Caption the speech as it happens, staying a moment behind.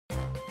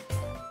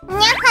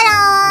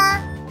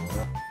Nyahello!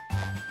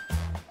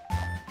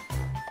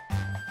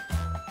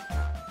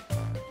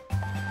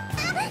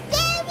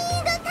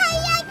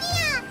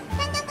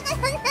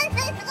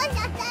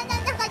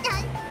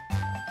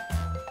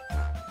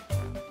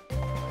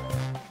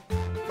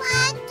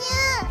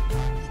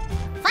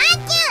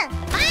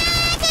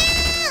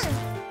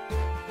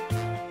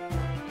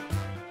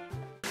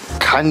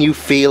 Can you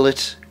feel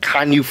it?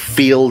 Can you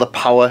feel the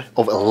power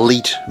of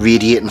Elite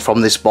radiating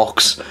from this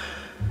box?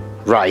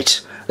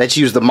 Right, let's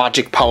use the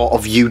magic power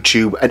of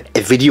YouTube and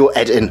video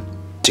editing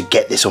to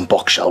get this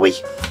unboxed, shall we?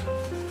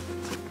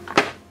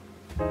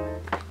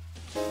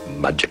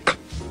 Magic.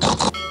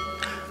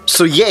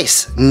 So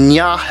yes,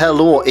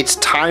 Nyahello, it's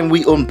time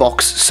we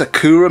unbox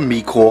Sakura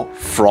Miko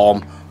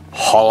from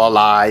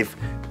Hololive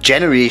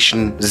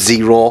Generation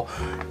 0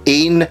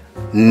 in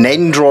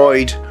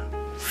Nendoroid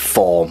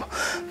form.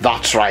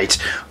 That's right.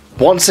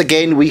 Once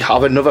again, we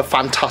have another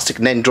fantastic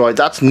Nendoroid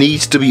that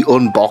needs to be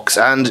unboxed,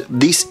 and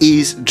this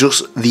is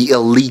just the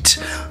Elite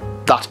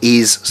that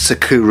is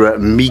Sakura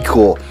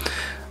Miko.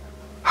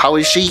 How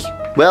is she?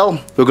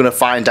 Well, we're going to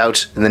find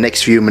out in the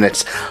next few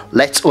minutes.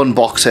 Let's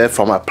unbox her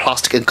from a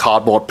plastic and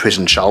cardboard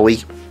prison, shall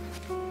we?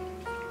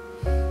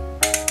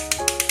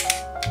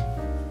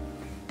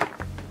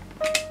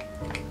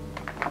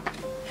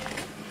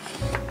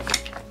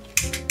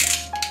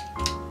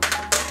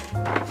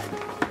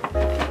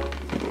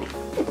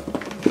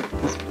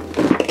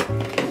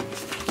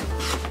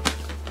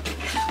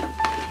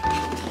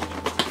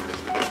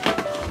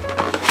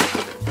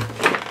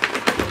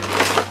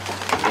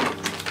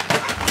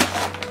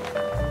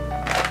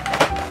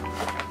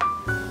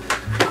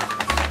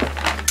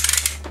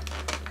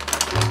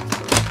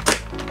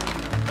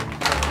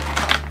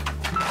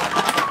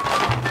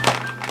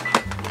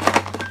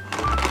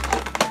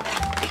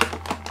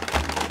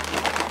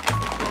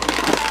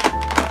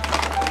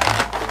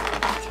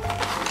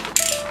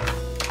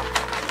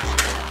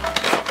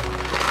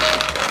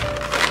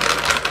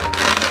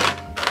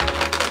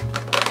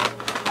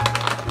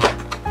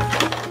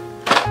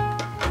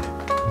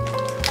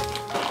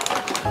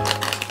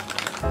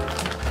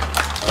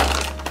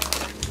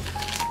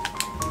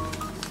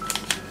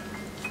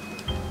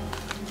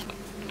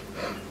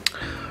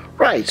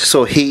 Right,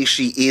 so here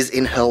she is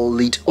in her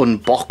Elite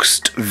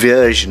unboxed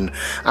version,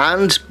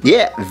 and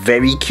yeah,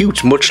 very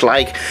cute, much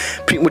like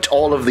pretty much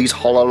all of these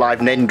Hololive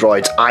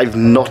Nendoroids. I've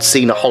not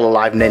seen a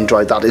Hololive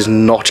Nendoroid that is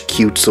not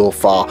cute so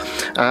far,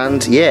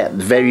 and yeah,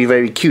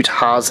 very cute.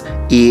 Has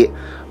a,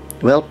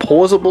 well,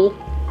 posable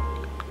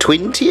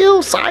twin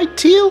tail, side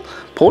tail,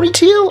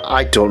 ponytail,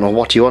 I don't know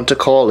what you want to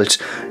call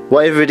it.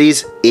 Whatever it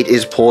is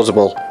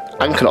posable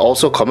and can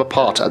also come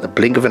apart at the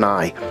blink of an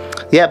eye.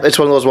 Yeah, it's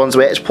one of those ones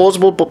where it's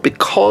posable, but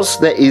because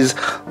there is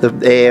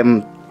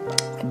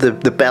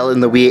the bell in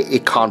the way,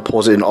 it can't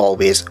pose it in all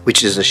ways,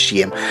 which is a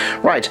shame.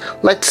 Right,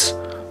 let's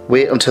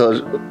wait until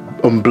it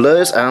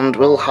unblurs and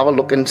we'll have a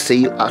look and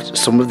see at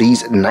some of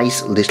these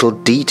nice little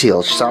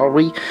details, shall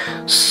we?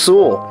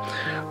 So,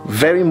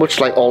 very much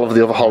like all of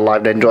the other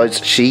Hololive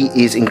Nendoroids, she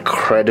is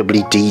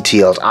incredibly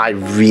detailed. I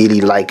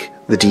really like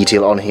the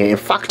detail on here. In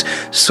fact,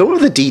 some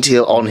of the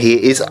detail on here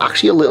is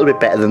actually a little bit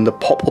better than the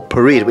pop-up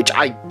parade, which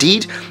I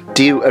did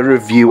do a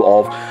review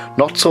of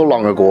not so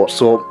long ago.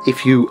 So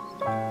if you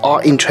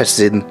are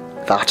interested in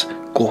that,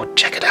 go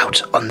check it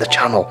out on the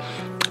channel.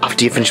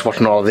 After you finish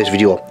watching all of this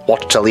video,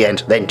 watch till the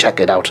end, then check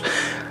it out.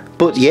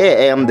 But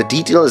yeah, the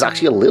detail is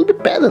actually a little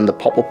bit better than the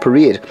pop-up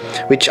parade,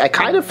 which I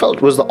kind of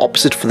felt was the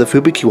opposite for the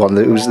Fubuki one.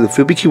 The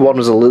Fubuki one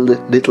was a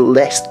little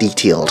less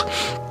detailed,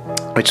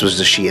 which was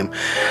a shame.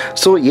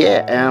 So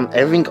yeah,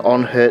 everything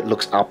on her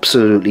looks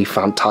absolutely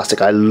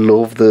fantastic. I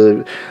love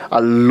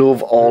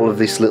all of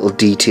this little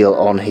detail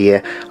on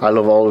here. I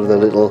love all of the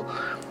little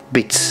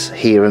bits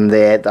here and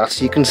there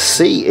that you can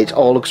see. It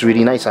all looks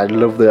really nice. I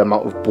love the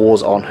amount of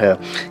bows on her.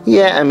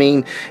 Yeah, I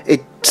mean,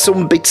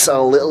 some bits are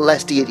a little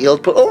less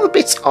detailed, but other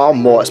bits are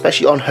more,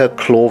 especially on her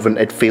clothing.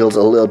 It feels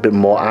a little bit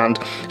more, and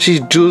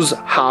she does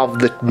have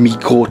the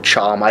Miko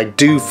charm. I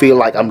do feel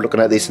like I'm looking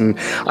at this and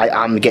I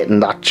am getting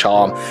that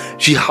charm.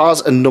 She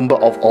has a number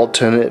of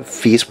alternate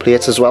face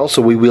plates as well,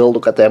 so we will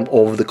look at them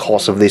over the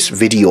course of this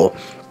video.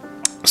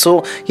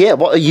 So yeah,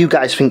 what are you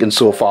guys thinking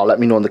so far? Let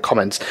me know in the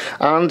comments.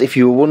 And if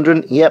you were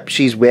wondering, yep,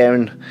 she's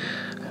wearing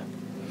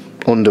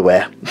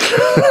underwear.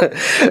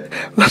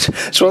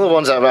 It's one of the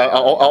ones that I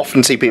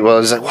often see people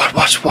is like,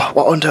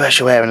 what underwear is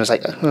she wearing? It's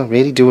like, oh,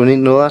 really? Do we need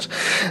to know that?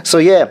 So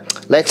yeah,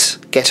 let's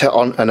get her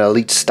on an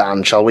Elite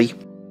stand, shall we?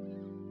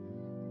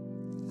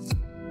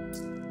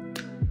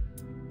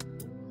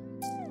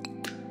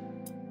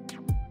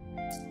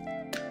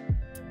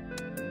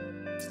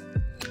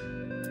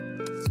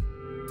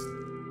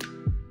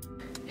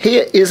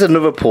 Here is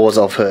another pose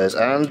of hers,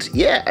 and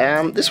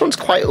yeah, this one's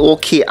quite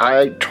okay.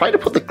 I tried to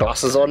put the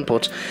glasses on,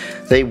 but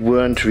they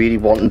weren't really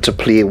wanting to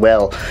play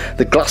well.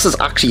 The glasses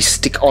actually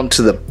stick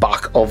onto the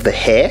back of the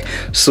hair,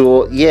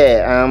 so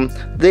yeah,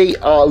 they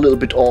are a little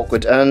bit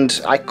awkward,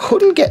 and I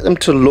couldn't get them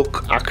to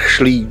look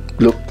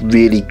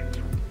really,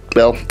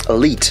 well,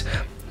 Elite.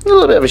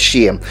 little bit of a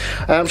shame.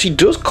 She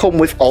does come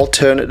with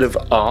alternative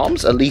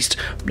arms, at least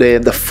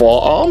the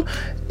forearm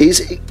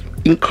is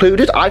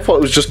included. I thought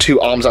it was just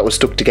two arms that were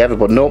stuck together,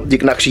 but no, you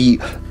can actually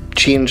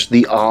change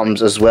the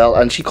arms as well,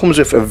 and she comes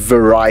with a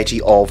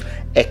variety of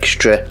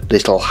extra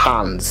little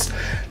hands.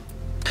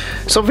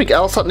 Something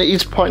else that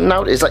needs pointing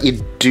out is that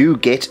you do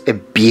get a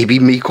baby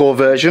Miko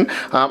version.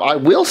 I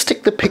will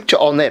stick the picture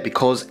on there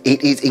because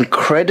it is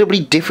incredibly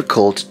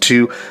difficult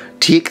to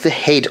take the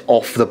head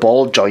off the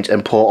ball joint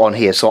and put on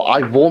here, so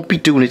I won't be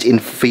doing it in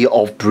fear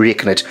of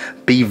breaking it.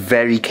 Be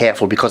very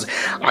careful, because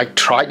I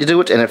tried to do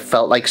it and it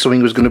felt like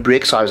something was going to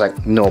break, so I was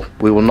like, no,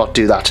 we will not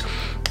do that.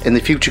 In the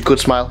future,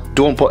 Goodsmile,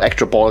 don't put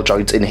extra ball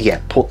joints in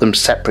here. Put them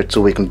separate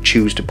so we can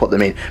choose to put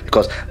them in,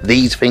 because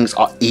these things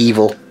are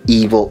evil,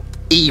 evil,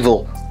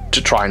 evil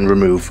to try and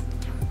remove.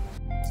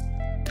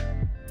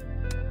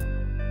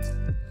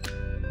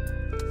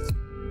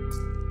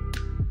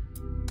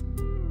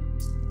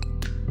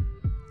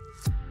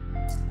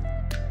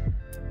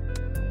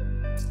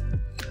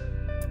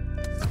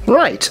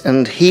 Right,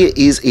 and here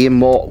is a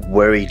more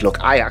worried look.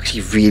 I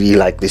actually really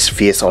like this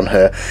face on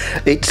her.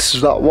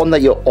 It's that one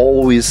that you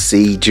always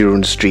see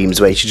during streams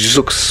where she just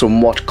looks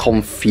somewhat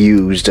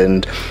confused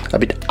and a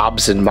bit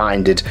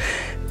absent-minded.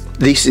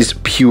 This is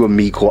pure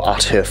Miko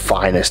at her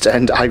finest,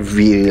 and I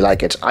really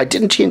like it. I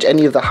didn't change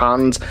any of the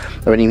hands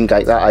or anything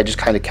like that. I just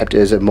kind of kept it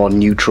as a more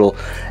neutral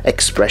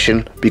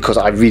expression because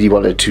I really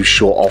wanted to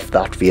show off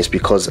that face,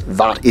 because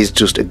that is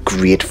just a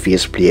great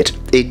face plate.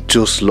 It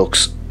just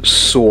looks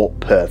so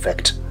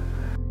perfect.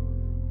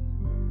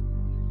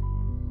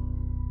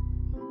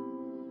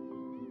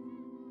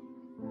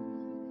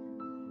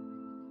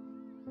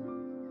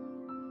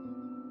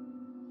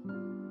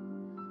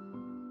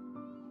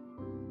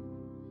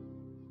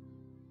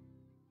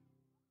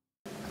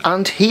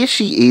 And here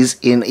she is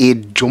in a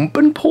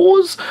jumping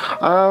pose.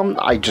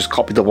 I just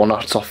copied the one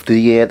that's off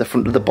the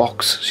front of the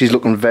box. She's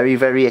looking very,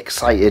 very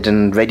excited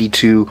and ready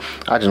to,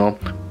 I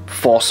don't know,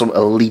 force some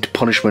elite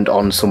punishment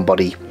on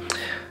somebody.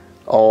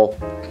 Or,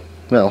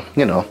 well,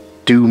 you know,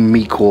 do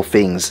Miko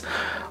things.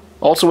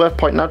 Also worth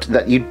pointing out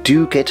that you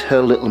do get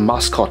her little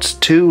mascots,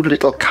 two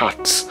little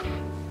cats.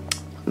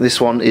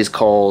 This one is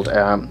called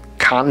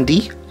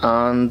Candy,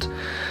 and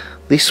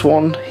this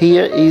one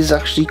here is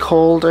actually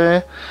called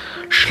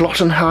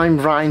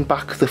Schlottenheim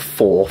Rheinbach the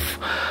Fourth.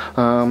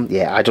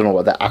 Yeah, I don't know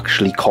what they're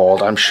actually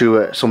called. I'm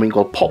sure something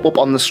will pop up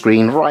on the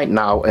screen right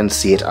now and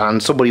see it,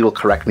 and somebody will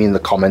correct me in the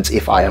comments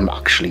if I am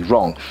actually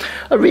wrong.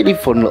 A really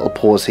fun little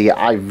pose here.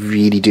 I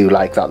really do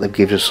like that. They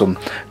give us some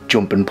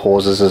jumping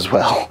poses as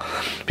well,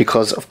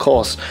 because of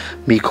course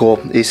Miko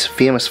is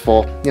famous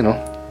for, you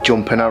know,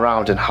 jumping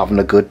around and having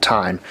a good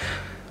time.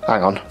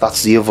 Hang on,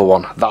 that's the other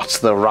one. That's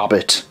the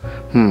rabbit.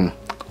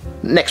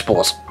 Next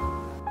pose.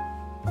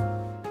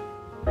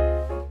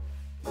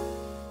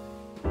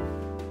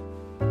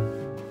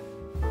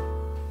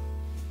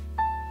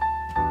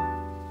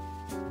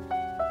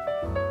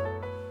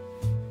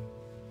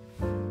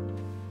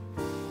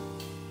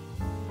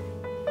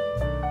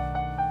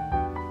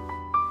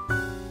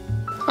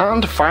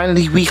 And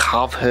finally we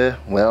have her,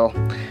 well,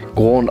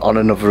 going on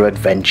another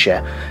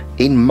adventure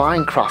in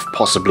Minecraft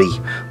possibly.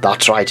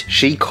 That's right,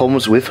 she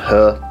comes with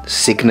her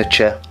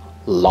signature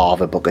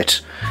lava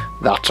bucket.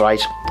 That's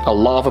right, a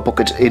lava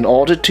bucket in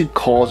order to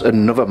cause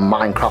another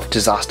Minecraft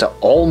disaster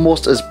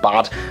almost as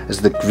bad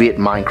as the Great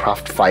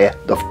Minecraft Fire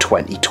of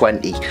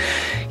 2020.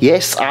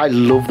 Yes, I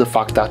love the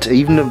fact that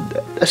even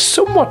a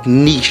somewhat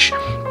niche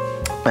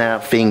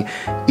thing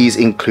is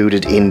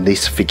included in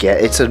this figure.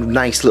 It's a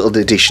nice little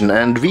addition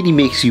and really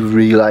makes you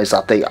realise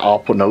that they are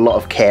putting a lot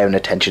of care and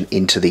attention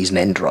into these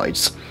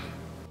Nendoroids.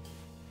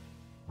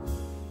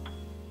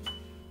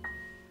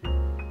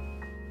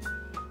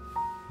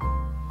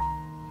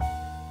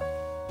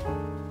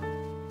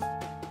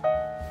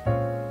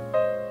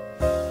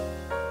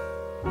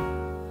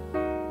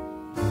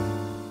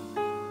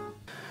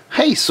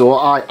 Hey, so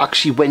I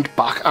actually went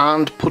back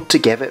and put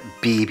together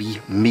baby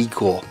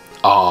Miko.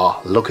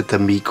 Ah, look at the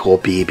Miko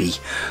baby,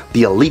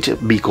 the Elite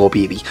Miko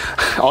baby.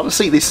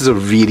 Honestly, this is a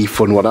really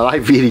fun one, and I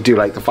really do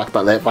like the fact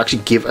that they've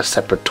actually give a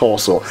separate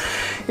torso.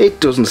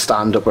 It doesn't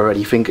stand up or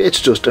anything, it's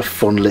just a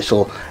fun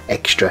little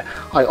extra.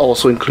 I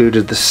also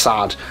included the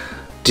sad,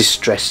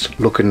 distressed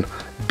looking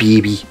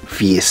baby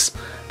face,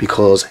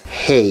 because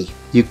hey,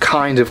 you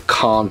kind of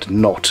can't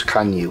not,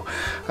 can you?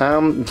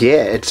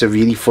 Yeah, it's a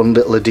really fun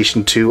little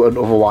addition to an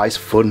otherwise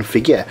fun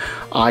figure.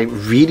 I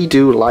really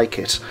do like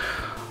it.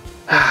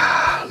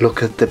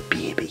 Look at the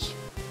baby.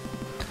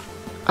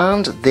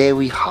 And there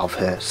we have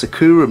her,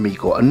 Sakura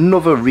Miko,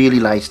 another really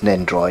nice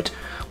Nendoroid.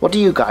 What do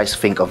you guys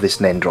think of this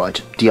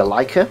Nendoroid? Do you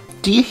like her?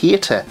 Do you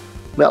hate her?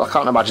 Well, I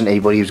can't imagine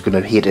anybody who's going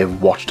to hate her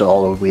watched it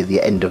all the way to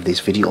the end of this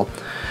video.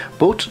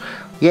 But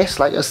yes,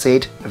 like I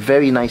said, a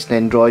very nice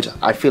Nendoroid.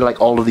 I feel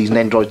like all of these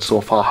Nendoroids so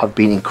far have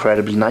been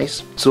incredibly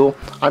nice, so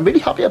I'm really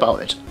happy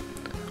about it.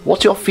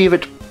 What's your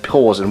favourite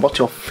pose and what's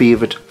your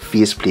favourite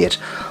faceplate?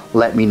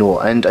 Let me know.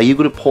 And are you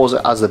going to pose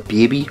it as a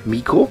baby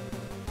Miko?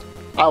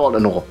 I want to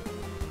know.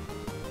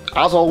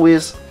 As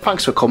always,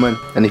 thanks for coming,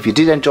 and if you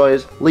did enjoy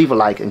it, leave a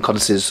like and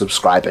consider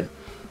subscribing.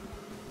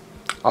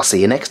 I'll see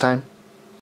you next time.